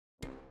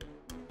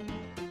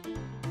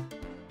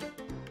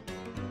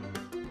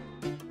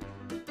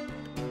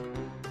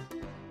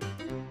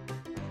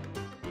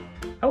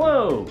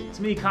Hello, it's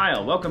me,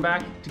 Kyle. Welcome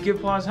back to Give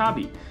Applause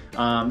Hobby.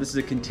 This is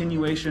a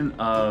continuation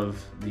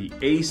of the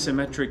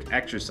Asymmetric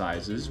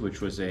Exercises,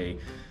 which was a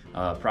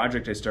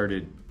project I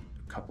started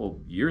a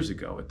couple years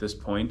ago at this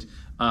point,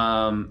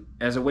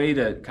 as a way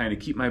to kind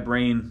of keep my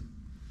brain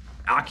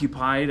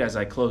occupied as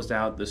I closed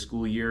out the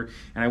school year.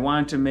 And I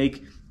wanted to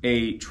make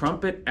a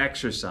trumpet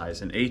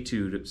exercise, an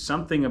etude,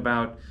 something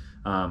about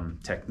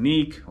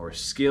technique or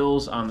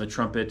skills on the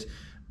trumpet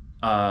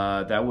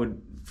that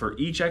would, for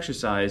each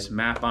exercise,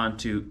 map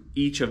onto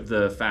each of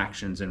the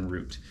factions en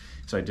route.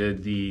 So I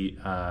did the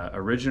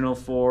original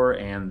 4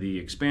 and the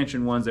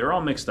expansion ones. They were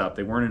all mixed up.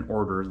 They weren't in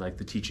order like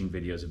the teaching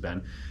videos have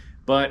been.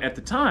 But at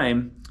the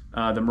time,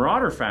 the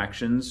Marauder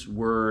factions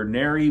were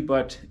nary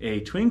but a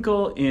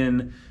twinkle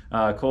in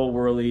Cole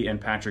Worley and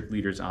Patrick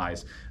Leader's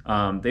eyes.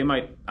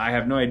 I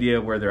have no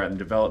idea where they're at in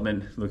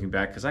development looking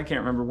back, because I can't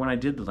remember when I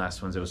did the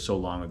last ones. It was so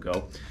long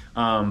ago.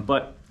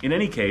 But in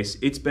any case,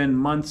 it's been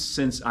months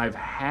since I've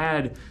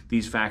had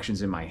these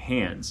factions in my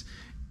hands,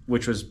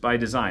 which was by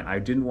design. I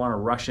didn't want to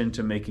rush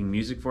into making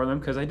music for them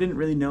because I didn't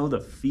really know the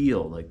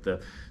feel, like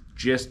the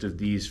gist of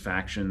these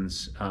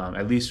factions,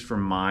 at least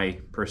from my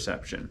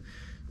perception.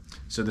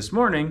 So this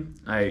morning,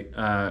 I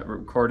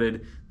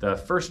recorded the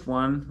first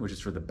one, which is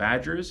for the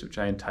Badgers, which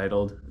I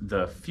entitled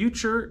The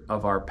Future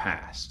of Our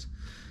Past.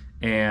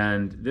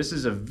 And this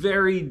is a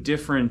very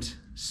different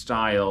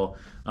style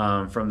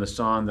from the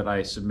song that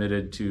I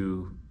submitted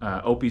to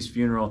Opie's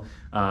funeral,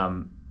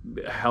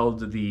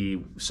 held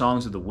the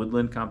Songs of the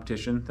Woodland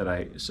competition that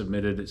I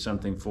submitted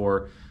something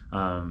for,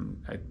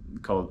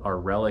 called Our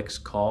Relics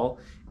Call.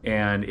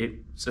 And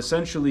it's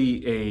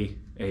essentially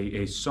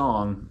a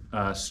song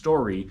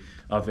story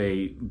of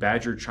a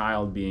badger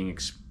child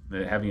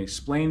having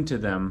explained to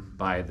them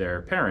by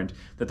their parent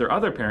that their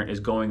other parent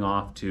is going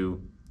off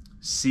to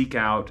seek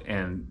out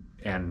and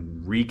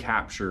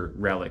recapture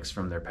relics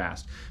from their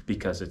past,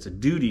 because it's a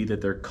duty that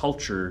their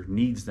culture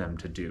needs them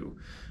to do,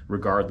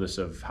 regardless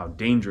of how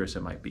dangerous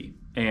it might be.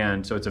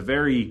 And so it's a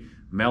very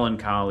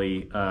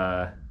melancholy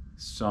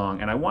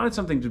song, and I wanted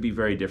something to be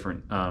very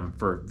different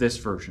for this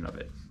version of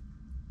it.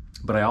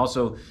 But I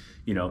also,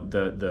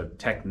 the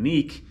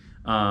technique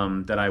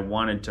that I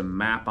wanted to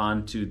map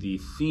onto the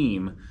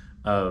theme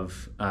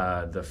of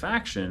the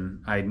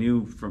faction, I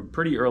knew from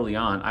pretty early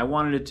on, I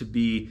wanted it to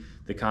be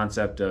the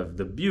concept of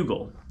the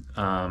bugle.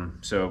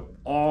 So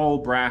all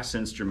brass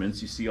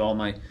instruments, you see all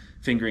my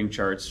fingering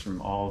charts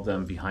from all of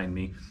them behind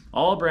me,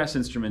 all brass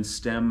instruments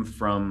stem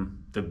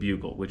from the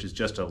bugle, which is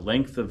just a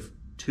length of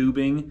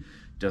tubing.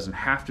 Doesn't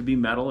have to be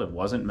metal. It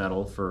wasn't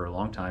metal for a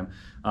long time.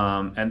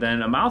 And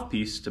then a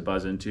mouthpiece to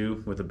buzz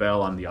into with a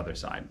bell on the other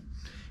side.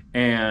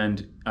 And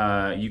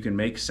you can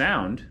make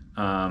sound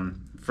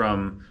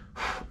from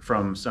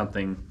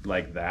something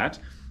like that,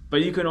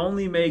 but you can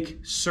only make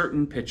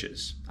certain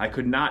pitches. I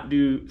could not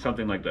do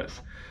something like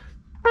this.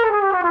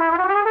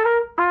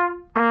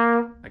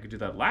 I could do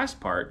that last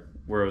part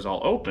where it was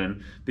all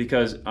open,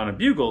 because on a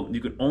bugle,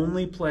 you could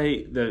only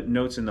play the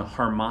notes in the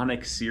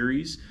harmonic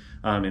series.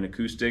 In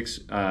acoustics,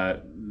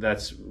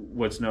 that's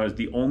what's known as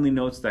the only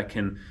notes that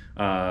can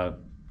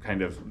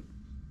kind of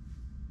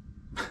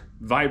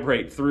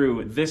vibrate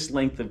through this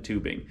length of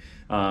tubing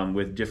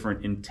with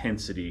different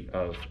intensity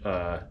of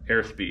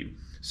airspeed.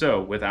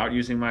 So without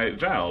using my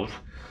valve,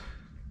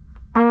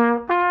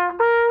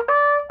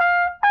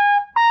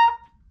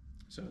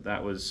 so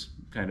that was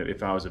kind of,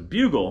 if I was a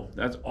bugle,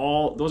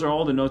 those are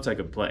all the notes I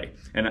could play.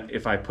 And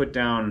if I put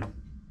down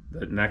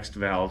the next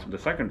valve, the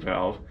second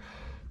valve,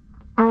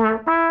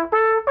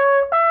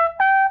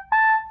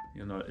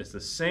 you'll notice it's the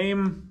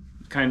same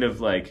kind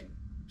of like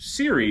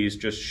series,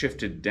 just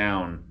shifted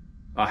down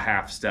a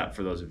half step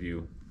for those of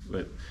you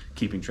with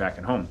keeping track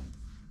at home.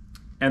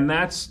 And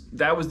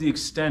that was the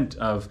extent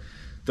of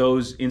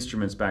those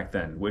instruments back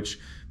then, which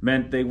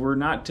meant they were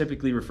not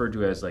typically referred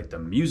to as like the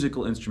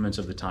musical instruments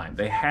of the time.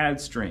 They had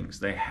strings,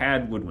 they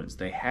had woodwinds,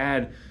 they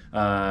had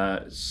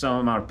some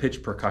amount of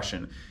pitch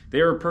percussion.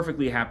 They were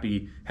perfectly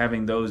happy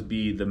having those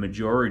be the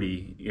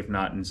majority, if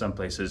not in some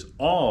places,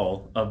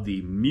 all of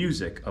the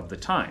music of the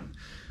time.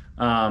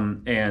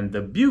 And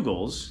the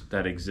bugles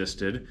that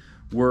existed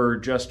were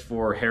just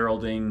for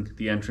heralding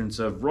the entrance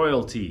of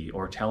royalty,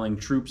 or telling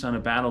troops on a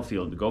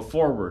battlefield to go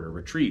forward or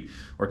retreat,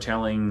 or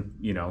telling,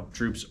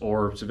 troops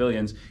or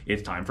civilians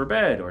it's time for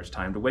bed or it's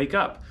time to wake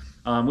up,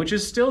 which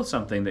is still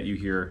something that you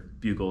hear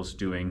bugles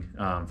doing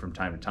from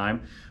time to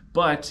time.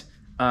 But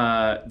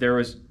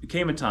there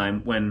came a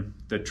time when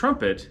the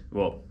trumpet,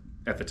 well,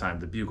 at the time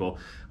the bugle,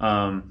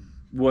 they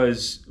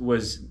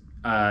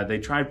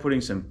tried putting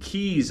some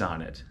keys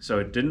on it. So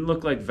it didn't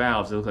look like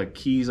valves, it looked like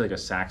keys, like a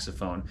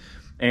saxophone.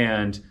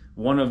 And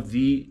one of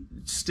the,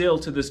 still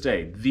to this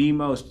day, the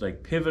most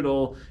like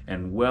pivotal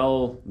and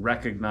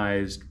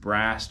well-recognized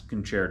brass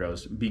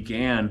concertos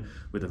began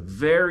with a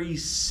very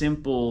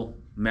simple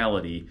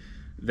melody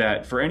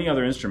that for any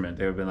other instrument,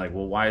 they would have been like,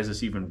 well, why is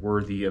this even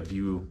worthy of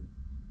you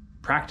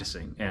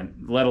practicing,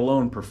 and let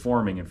alone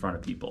performing in front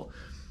of people?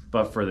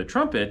 But for the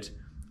trumpet,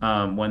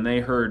 when they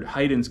heard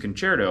Haydn's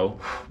concerto,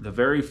 the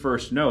very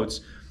first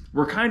notes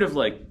were kind of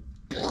like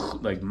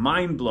like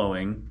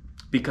mind-blowing,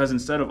 because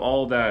instead of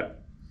all that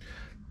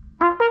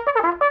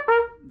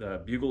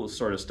the bugle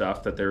sort of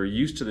stuff that they were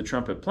used to the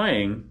trumpet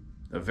playing,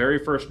 the very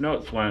first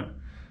notes went,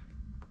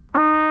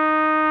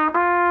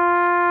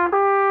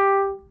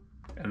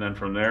 and then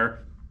from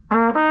there,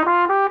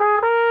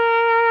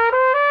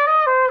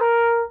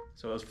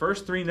 so those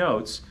first three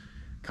notes,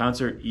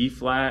 concert E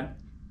flat,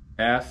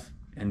 F,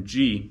 and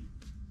G,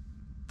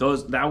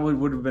 that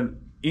would have been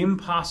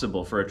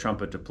impossible for a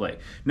trumpet to play.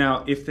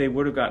 Now, if they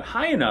would have got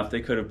high enough,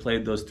 they could have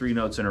played those three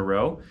notes in a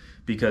row,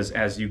 because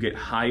as you get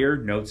higher,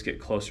 notes get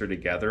closer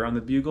together on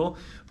the bugle.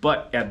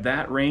 But at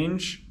that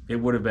range, it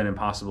would have been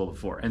impossible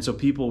before. And so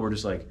people were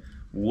just like,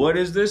 what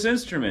is this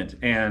instrument?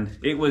 And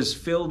it was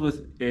filled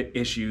with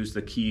issues,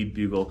 the keyed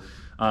bugle.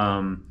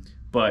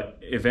 But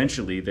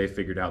eventually they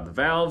figured out the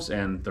valves,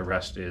 and the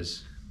rest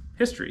is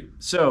history.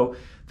 So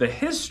the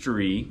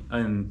history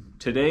in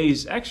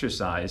today's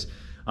exercise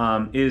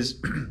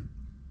is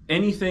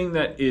anything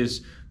that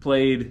is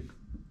played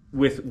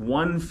with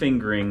one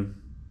fingering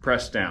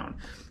pressed down.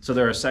 So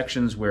there are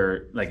sections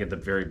where, like at the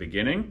very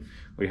beginning,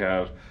 we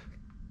have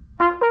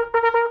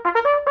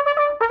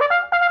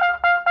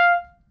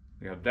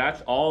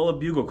that's all a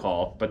bugle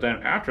call, but then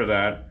after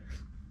that,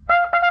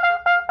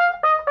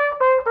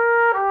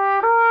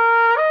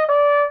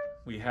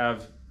 we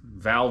have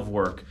valve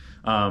work.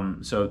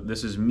 So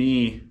this is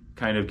me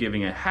kind of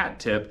giving a hat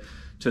tip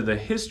to the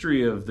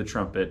history of the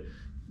trumpet,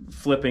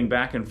 flipping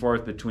back and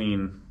forth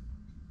between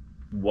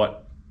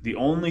what the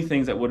only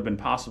things that would have been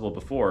possible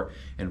before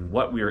and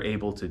what we are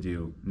able to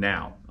do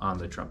now on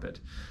the trumpet.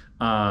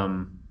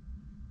 And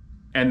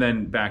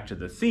then back to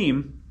the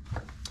theme.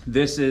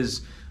 This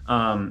is,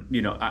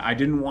 you know, I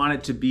didn't want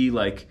it to be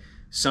like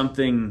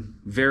something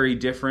very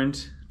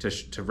different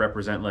to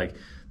represent like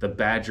the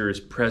Badgers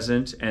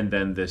present and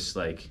then this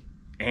like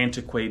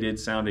antiquated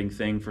sounding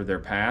thing for their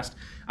past.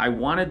 I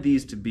wanted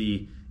these to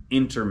be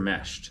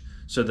intermeshed.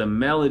 So the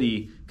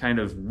melody kind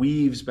of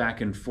weaves back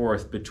and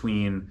forth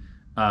between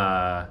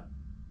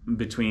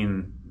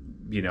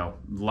you know,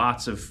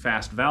 lots of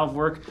fast valve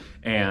work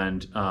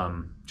and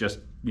just,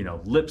 you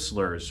know, lip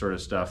slurs sort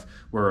of stuff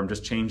where I'm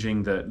just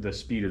changing the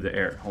speed of the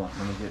air. Hold on,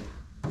 let me get,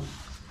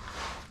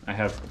 I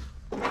have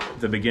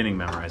the beginning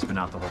memorized, but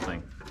not the whole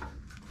thing.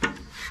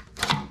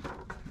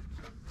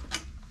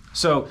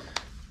 So,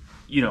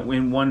 you know,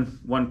 in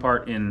one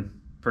part in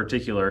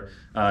particular,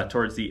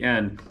 towards the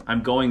end,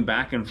 I'm going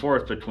back and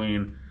forth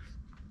between,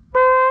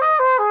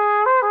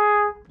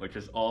 which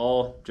is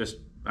all just,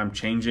 I'm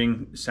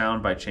changing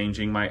sound by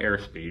changing my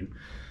airspeed.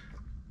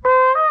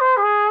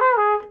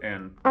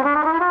 And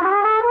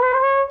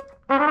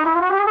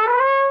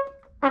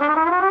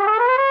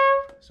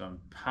so I'm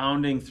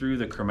pounding through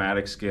the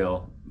chromatic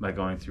scale by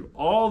going through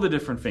all the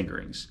different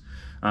fingerings.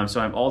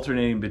 So I'm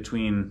alternating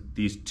between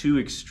these two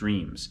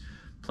extremes,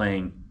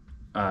 playing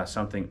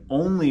something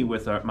only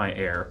with my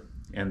air,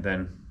 and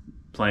then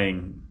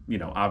playing, you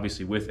know,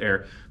 obviously with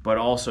air, but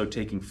also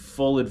taking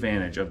full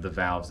advantage of the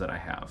valves that I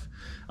have.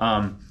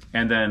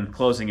 And then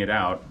closing it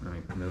out, let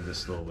me move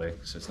this a little way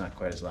so it's not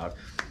quite as loud.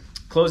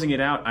 Closing it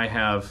out, I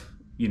have,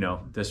 you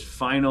know, this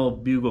final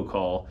bugle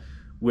call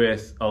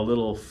with a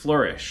little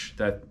flourish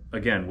that,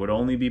 again, would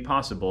only be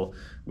possible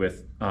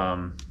with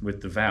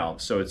the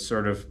valve. So it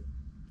sort of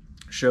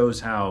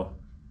shows how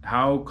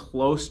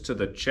close to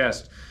the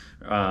chest,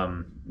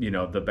 you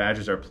know, the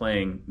Badgers are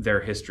playing their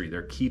history.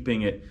 They're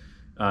keeping it,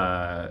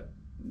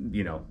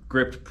 you know,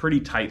 gripped pretty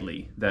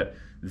tightly, that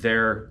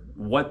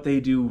what they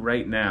do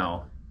right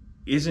now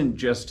isn't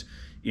just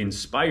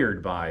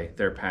inspired by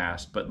their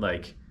past, but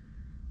like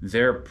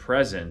their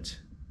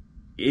present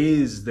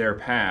is their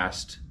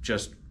past,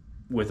 just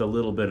with a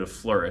little bit of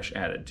flourish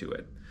added to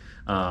it.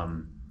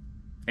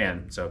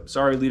 And so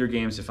sorry, Leader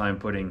Games, if I'm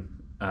putting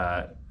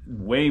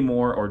way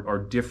more or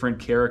different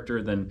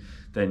character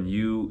than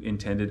you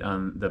intended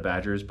on the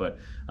Badgers, but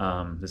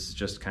this is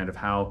just kind of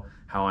how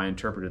I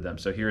interpreted them.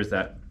 So here's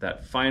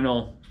that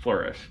final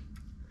flourish.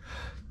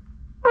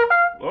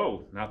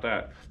 Whoa, not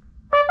that.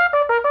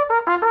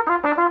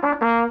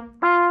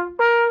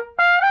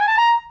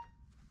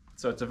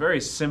 So it's a very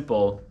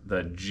simple,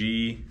 the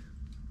G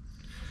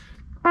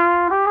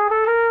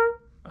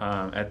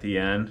at the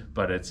end,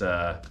 but it's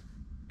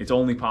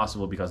only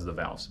possible because of the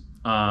valves.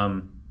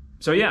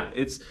 So yeah,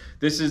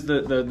 this is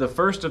the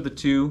first of the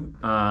two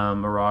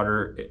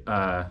Marauder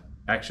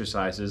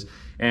exercises,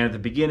 and at the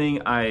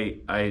beginning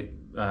I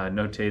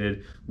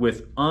notated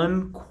with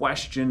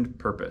unquestioned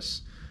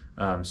purpose.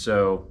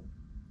 So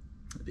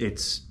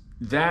it's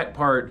that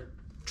part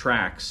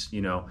tracks,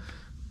 you know,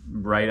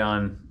 right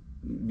on,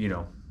 you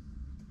know,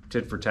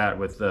 tit for tat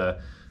with the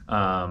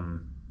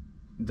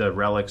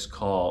Relics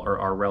Call, or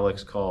our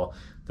Relics Call,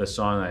 the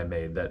song I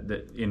made.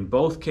 That in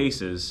both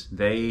cases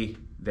they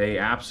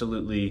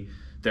absolutely,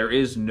 there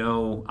is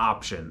no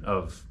option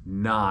of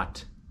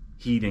not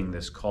heeding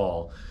this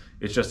call.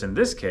 It's just in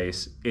this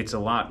case, it's a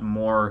lot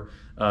more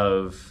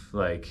of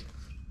like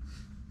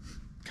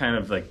kind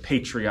of like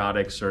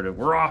patriotic sort of,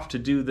 we're off to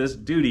do this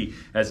duty,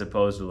 as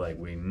opposed to like,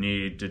 we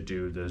need to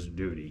do this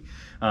duty.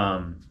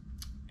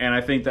 And I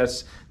think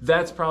that's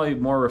probably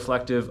more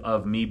reflective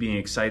of me being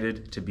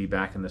excited to be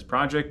back in this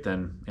project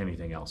than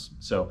anything else.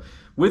 So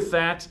with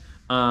that,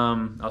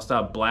 I'll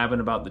stop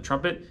blabbing about the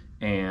trumpet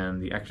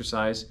and the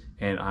exercise,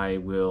 and I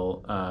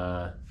will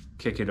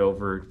kick it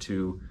over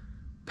to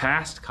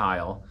past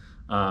Kyle,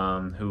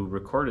 who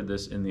recorded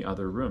this in the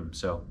other room.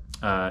 So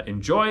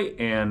enjoy,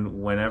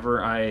 and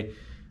whenever I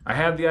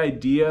have the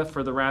idea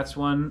for the rats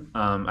one,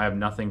 I have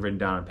nothing written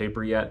down on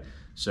paper yet.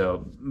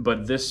 So,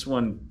 but this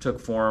one took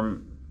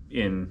form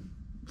in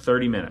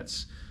 30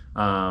 minutes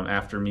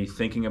after me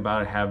thinking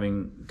about it,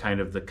 having kind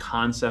of the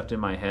concept in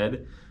my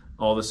head.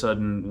 All of a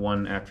sudden,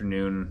 one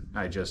afternoon,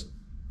 I just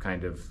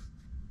kind of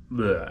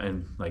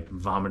and like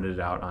vomited it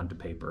out onto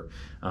paper.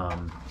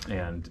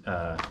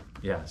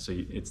 Yeah, so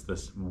it's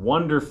this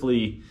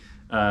wonderfully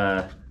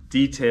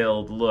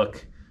detailed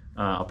look.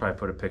 I'll probably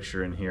put a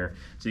picture in here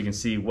so you can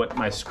see what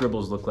my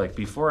scribbles look like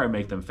before I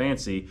make them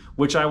fancy,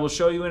 which I will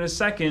show you in a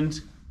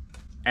second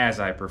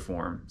as I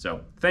perform. So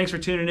thanks for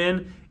tuning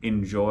in.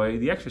 Enjoy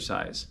the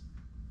exercise.